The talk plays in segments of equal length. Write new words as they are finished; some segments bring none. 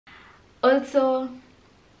Also,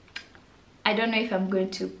 I don't know if I'm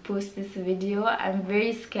going to post this video. I'm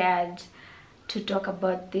very scared to talk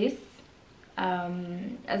about this.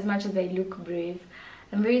 As much as I look brave,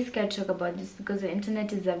 I'm very scared to talk about this because the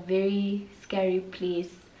internet is a very scary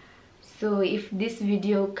place. So if this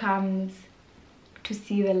video comes to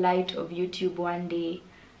see the light of YouTube one day,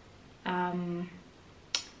 I'm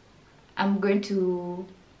going to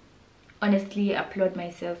honestly applaud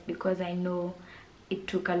myself because I know it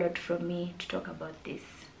took a lot from me to talk about this.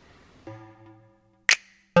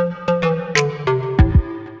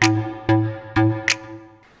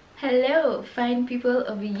 Hello fine people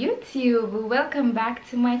of YouTube, welcome back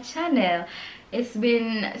to my channel. It's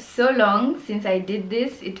been so long since I did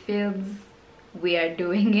this, it feels weird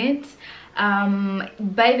doing it.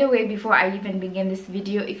 By the way, before I even begin this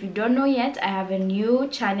video, if you don't know yet, I have a new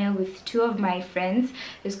channel with two of my friends.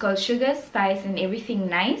 It's called Sugar, Spice and Everything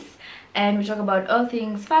Nice, and we talk about all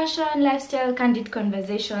things fashion, lifestyle, candid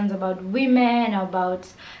conversations about women, about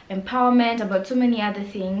empowerment, about so many other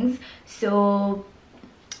things. So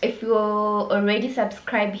if you're already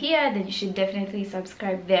subscribed here, then you should definitely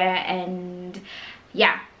subscribe there and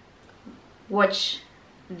yeah, watch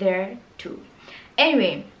there too.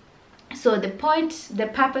 Anyway, so the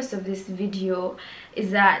purpose of this video is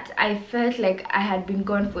that I felt like I had been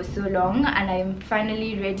gone for so long and I'm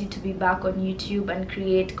finally ready to be back on YouTube and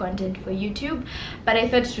create content for YouTube, but I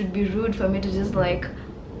thought it would be rude for me to just like...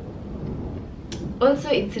 Also,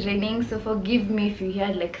 it's raining, so forgive me if you hear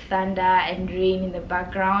like thunder and rain in the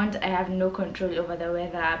background. I have no control over the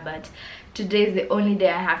weather, but today is the only day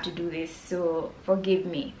I have to do this, so forgive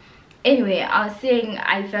me. Anyway, I was saying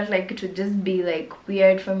I felt like it would just be like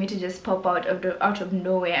weird for me to just pop out of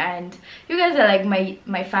nowhere, and you guys are like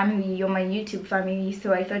my family, you're my YouTube family,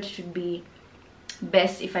 so I thought it would be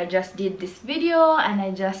best if I just did this video and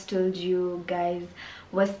I just told you guys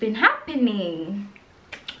what's been happening.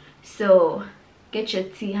 So get your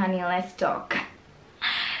tea, honey, let's talk.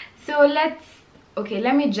 So let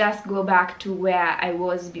me just go back to where I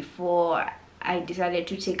was before I decided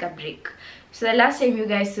to take a break. So the last time you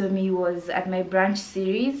guys saw me was at my brunch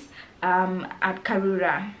series at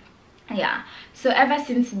Karura. Yeah, so ever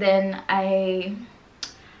since then I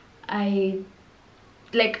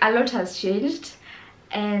like a lot has changed,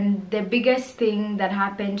 and the biggest thing that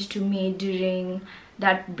happened to me during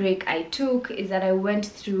that break I took is that I went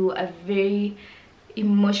through a very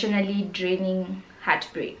emotionally draining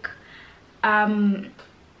heartbreak,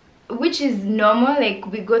 which is normal. Like,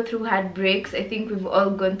 we go through heartbreaks. I think we've all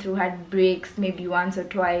gone through heartbreaks maybe once or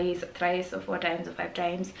twice or thrice or 4 times or 5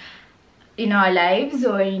 times in our lives,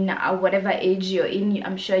 or in whatever age you're in.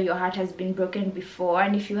 I'm sure your heart has been broken before,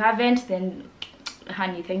 and if you haven't, then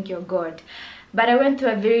honey, thank your God. But I went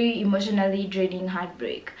through a very emotionally draining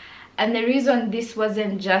heartbreak, and the reason this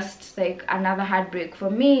wasn't just like another heartbreak for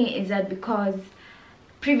me is that because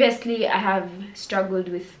previously I have struggled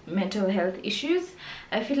with mental health issues.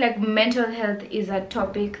 I feel like mental health is a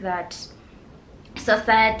topic that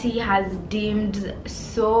society has deemed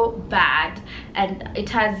so bad, and it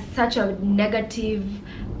has such a negative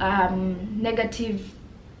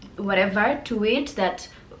whatever to it, that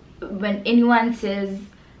when anyone says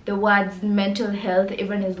the words mental health,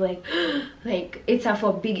 everyone is like like it's a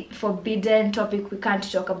forbidden topic we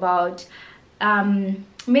can't talk about,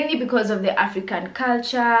 mainly because of the African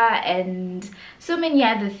culture and so many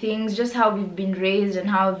other things, just how we've been raised and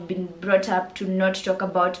how we've been brought up to not talk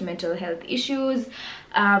about mental health issues,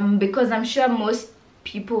 because I'm sure most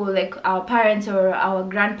people, like our parents or our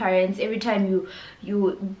grandparents, every time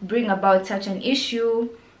you bring about such an issue,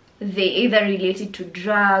 they either relate it to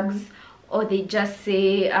drugs, or they just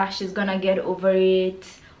say she's gonna get over it,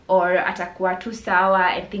 or atakuwa tu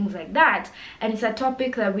sawa, and things like that. And it's a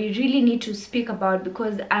topic that we really need to speak about,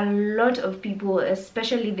 because a lot of people,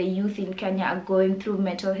 especially the youth in Kenya, are going through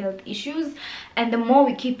mental health issues, and the more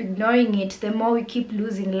we keep ignoring it, the more we keep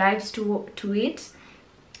losing lives to it,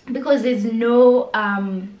 because there's no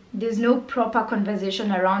proper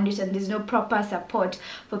conversation around it, and there's no proper support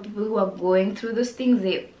for people who are going through those things.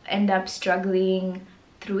 They end up struggling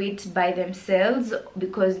through it by themselves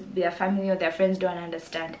because their family or their friends don't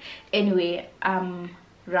understand. Anyway, I'm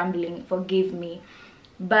rambling, forgive me.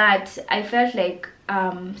 But I felt like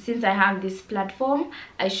since I have this platform,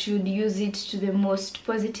 I should use it to the most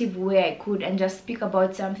positive way I could, and just speak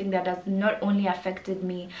about something that has not only affected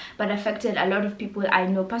me, but affected a lot of people I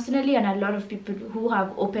know personally, and a lot of people who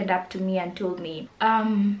have opened up to me and told me.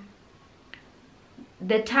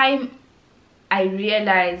 The time I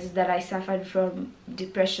realized that I suffered from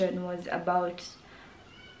depression was about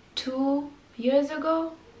 2 years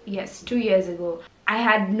ago. Yes, 2 years ago. I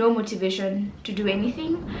had no motivation to do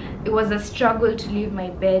anything. It was a struggle to leave my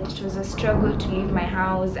bed. It was a struggle to leave my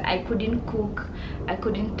house. I couldn't cook, I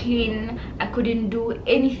couldn't clean, I couldn't do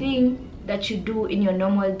anything that you do in your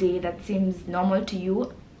normal day that seems normal to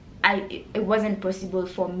you. It wasn't possible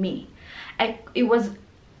for me.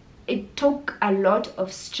 It took a lot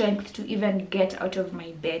of strength to even get out of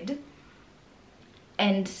my bed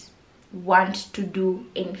and want to do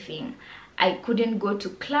anything. I couldn't go to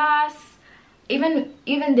class. Even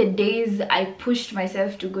the days I pushed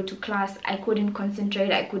myself to go to class, I couldn't concentrate.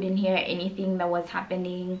 I couldn't hear anything that was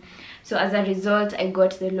happening. So as a result, I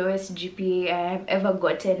got the lowest GPA I have ever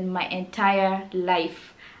gotten my entire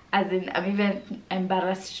life. As in, I'm even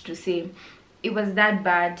embarrassed to say. It was that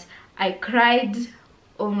bad. I cried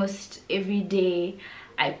almost every day.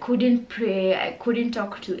 I couldn't pray. I couldn't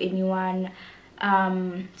talk to anyone.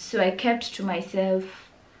 So I kept to myself.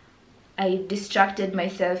 I distracted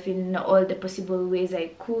myself in all the possible ways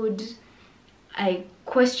I could. I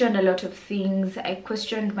questioned a lot of things. I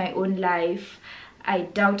questioned my own life. I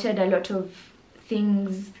doubted a lot of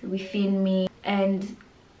things within me. And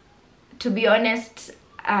to be honest,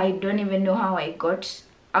 I don't even know how I got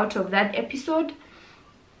out of that episode,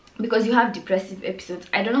 because you have depressive episodes.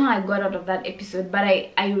 I don't know how I got out of that episode, but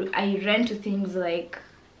I ran to things like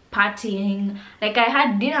partying. Like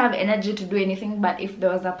didn't have energy to do anything, but if there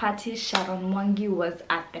was a party, Sharon Mwangi was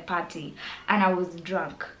at the party and I was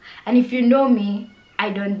drunk. And if you know me, I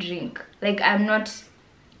don't drink. Like, I'm not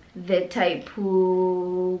the type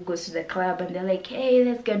who goes to the club and they're like, hey,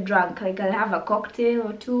 let's get drunk. Like, I'll have a cocktail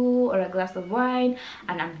or two or a glass of wine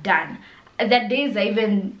and I'm done. That days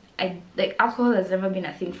like, alcohol has never been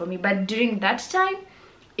a thing for me, but during that time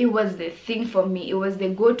it was the thing for me. It was the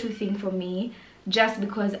go-to thing for me, just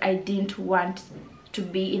because I didn't want to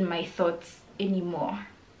be in my thoughts anymore.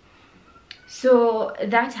 So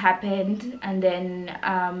that happened, and then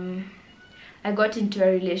I got into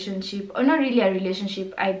a relationship, or not really a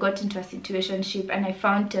relationship, I got into a situationship, and I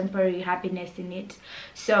found temporary happiness in it.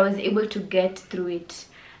 So I was able to get through it.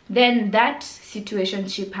 Then that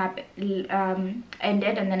situationship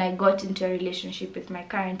ended, and then I got into a relationship with my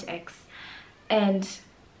current ex, and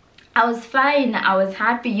I was fine. I was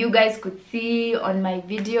happy. You guys could see on my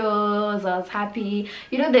videos I was happy.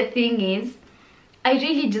 You know, the thing is, I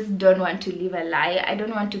really just don't want to live a lie. I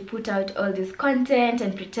don't want to put out all this content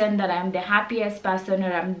and pretend that I'm the happiest person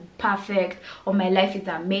or I'm perfect or my life is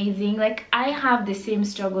amazing. Like, I have the same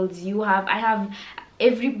struggles you have. I have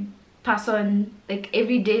every person, like,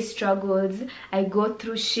 everyday struggles. I go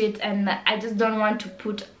through shit and I just don't want to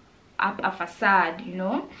put up a facade, you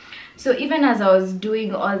know. So even as I was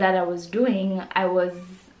doing all that I was doing, I was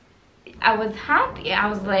happy. I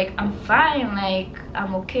was like, I'm fine, like,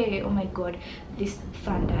 I'm okay. Oh my god, this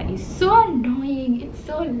thunder is so annoying. It's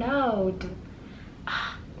so loud.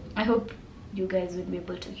 I hope you guys will be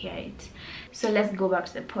able to hear it. So let's go back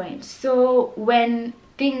to the point. So when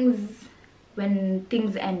things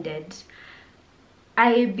ended,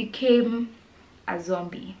 I became a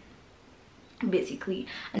zombie, basically.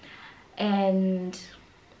 And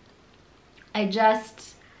I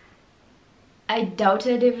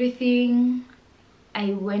doubted everything.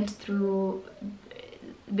 I went through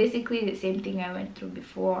basically the same thing I went through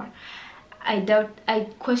before. I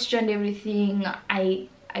questioned everything. I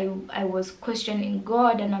was questioning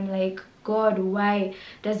God, and I'm like, God, why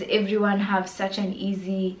does everyone have such an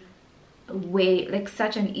easy way, like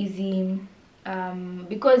such an easy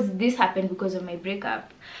because this happened because of my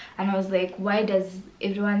breakup, and I was like, why does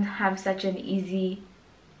everyone have such an easy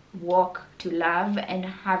walk to love and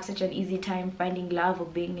have such an easy time finding love or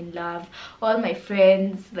being in love? All my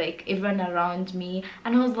friends, like everyone around me,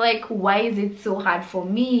 and I was like, why is it so hard for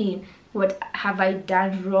me? What have I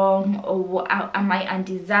done wrong, or am I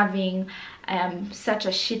undeserving? I am such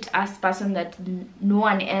a shit ass person that no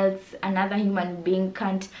one else, another human being,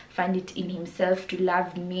 can't find it in himself to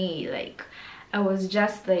love me. Like, I was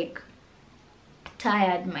just like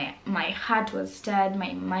tired. My heart was tired,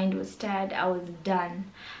 my mind was tired. I was done.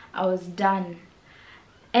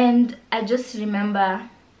 And I just remember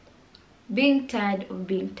being tired of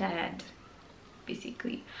being tired,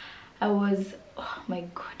 basically. I was, oh my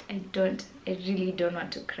god, I really don't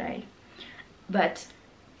want to cry, but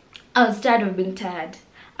I was tired of being tired.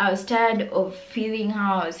 I was tired of feeling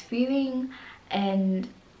how I was feeling, and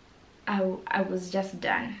I was just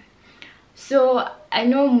done. So I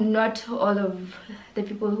know not all of the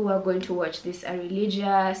people who are going to watch this are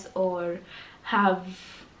religious or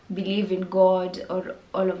believe in God or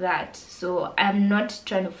all of that. So I'm not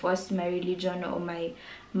trying to force my religion or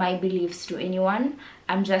my beliefs to anyone.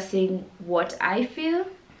 I'm just saying what I feel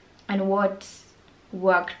and what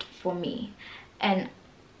worked for me. And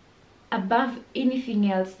above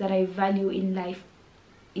anything else that I value in life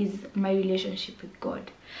is my relationship with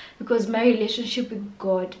God, because my relationship with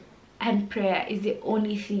God and prayer is the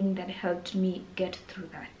only thing that helped me get through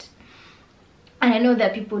that. And I know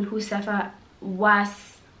that people who suffer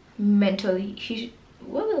worse mental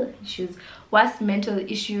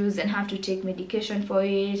issues and have to take medication for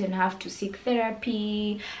it and have to seek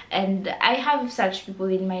therapy, and I have such people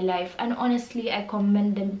in my life, and honestly I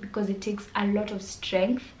commend them, because it takes a lot of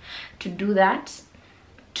strength to do that,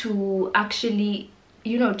 to actually,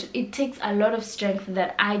 you know, it takes a lot of strength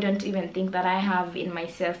that I don't even think that I have in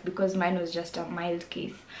myself, because mine was just a mild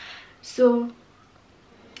case. So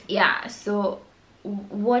yeah, so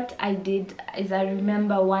what I did is, I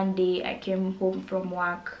remember one day I came home from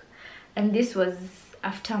work, and this was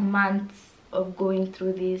after months of going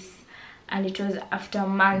through this, and it was after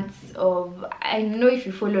months of, I know if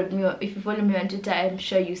you follow me on Twitter, I'm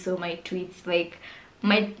sure you saw my tweets. Like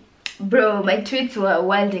my tweets were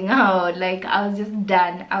wilding out. Like I was just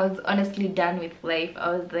done. I was honestly done with life.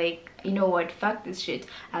 I was like, you know what, fuck this shit,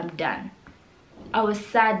 I'm done. I was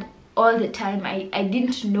sad all the time. I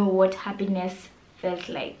didn't know what happiness felt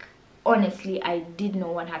like. Honestly, I didn't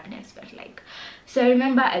know what happiness felt like. So I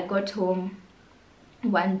remember I got home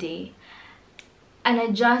one day, and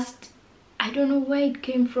I don't know where it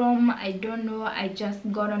came from, I don't know, I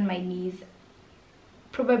just got on my knees.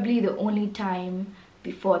 Probably the only time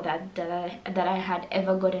before that I had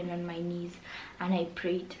ever gotten on my knees, and I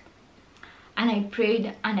prayed. And I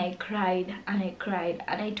prayed and I cried and I cried,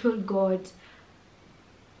 and I told God,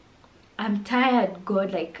 I'm tired,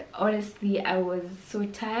 God. Like honestly, I was so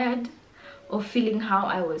tired of feeling how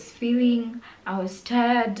I was feeling. I was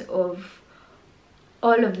tired of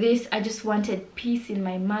all of this. I just wanted peace in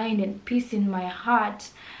my mind and peace in my heart,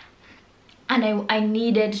 and I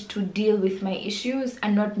needed to deal with my issues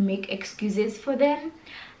and not make excuses for them.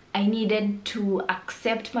 I needed to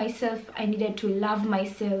accept myself. I needed to love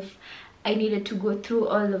myself. I needed to go through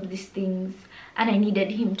all of these things, and I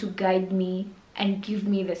needed Him to guide me and give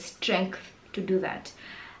me the strength to do that.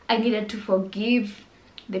 I needed to forgive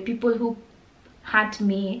the people who hurt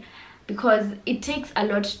me, because it takes a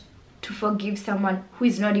lot to forgive someone who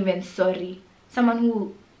is not even sorry, someone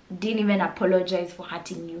who didn't even apologize for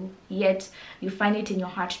hurting you, yet you find it in your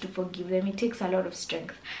heart to forgive them. It takes a lot of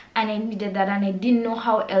strength, and I needed that, and I didn't know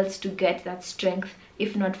how else to get that strength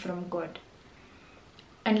if not from God.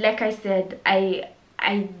 And like I said, I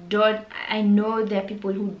know there are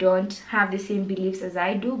people who don't have the same beliefs as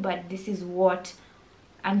I do, but this is what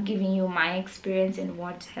I'm giving you, my experience and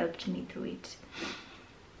what helped me through it.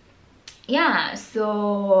 Yeah,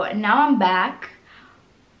 so now I'm back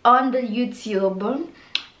on the YouTube,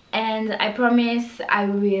 and I promise I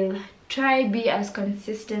will try be as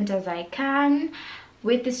consistent as I can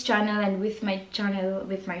with this channel and with my channel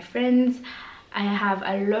with my friends. I have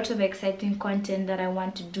a lot of exciting content that I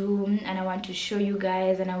want to do, and I want to show you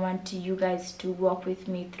guys, and I want you guys to walk with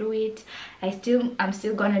me through it. I'm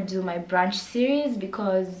still gonna do my brunch series,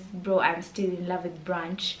 because bro, I'm still in love with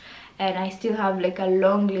brunch, and I still have like a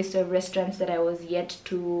long list of restaurants that I was yet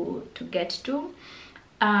to get to.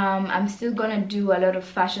 I'm still gonna do a lot of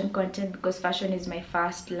fashion content, because fashion is my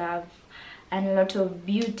first love, and a lot of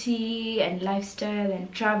beauty and lifestyle and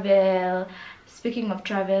travel. Speaking of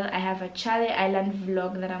travel, I have a Chale Island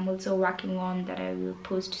vlog that I'm also working on that I will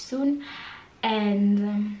post soon.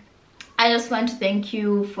 And I just want to thank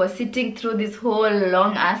you for sitting through this whole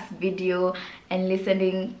long ass video and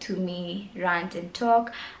listening to me rant and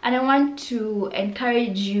talk. And I want to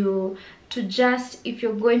encourage you to just, if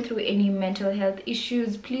you're going through any mental health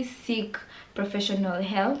issues, please seek professional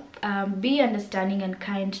help. Be understanding and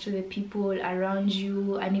kind to the people around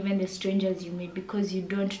you, and even the strangers you meet, because you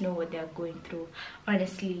don't know what they're going through,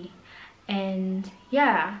 honestly. And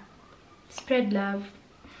yeah, spread love.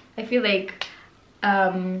 I feel like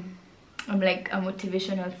I'm like a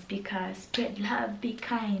motivational speaker. Spread love, be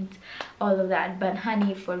kind, all of that. But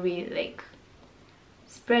honey, for real, like,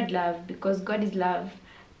 spread love, because God is love,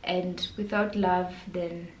 and without love,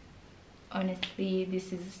 then honestly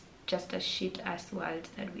this is just a shit ass world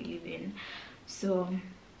that we live in. So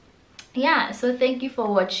yeah, so thank you for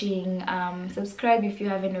watching. Subscribe if you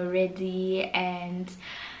haven't already, and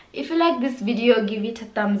if you like this video, give it a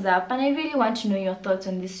thumbs up. And I really want to know your thoughts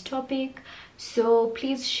on this topic, so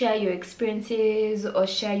please share your experiences or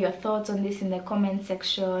share your thoughts on this in the comment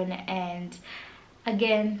section. And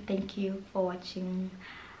again, thank you for watching.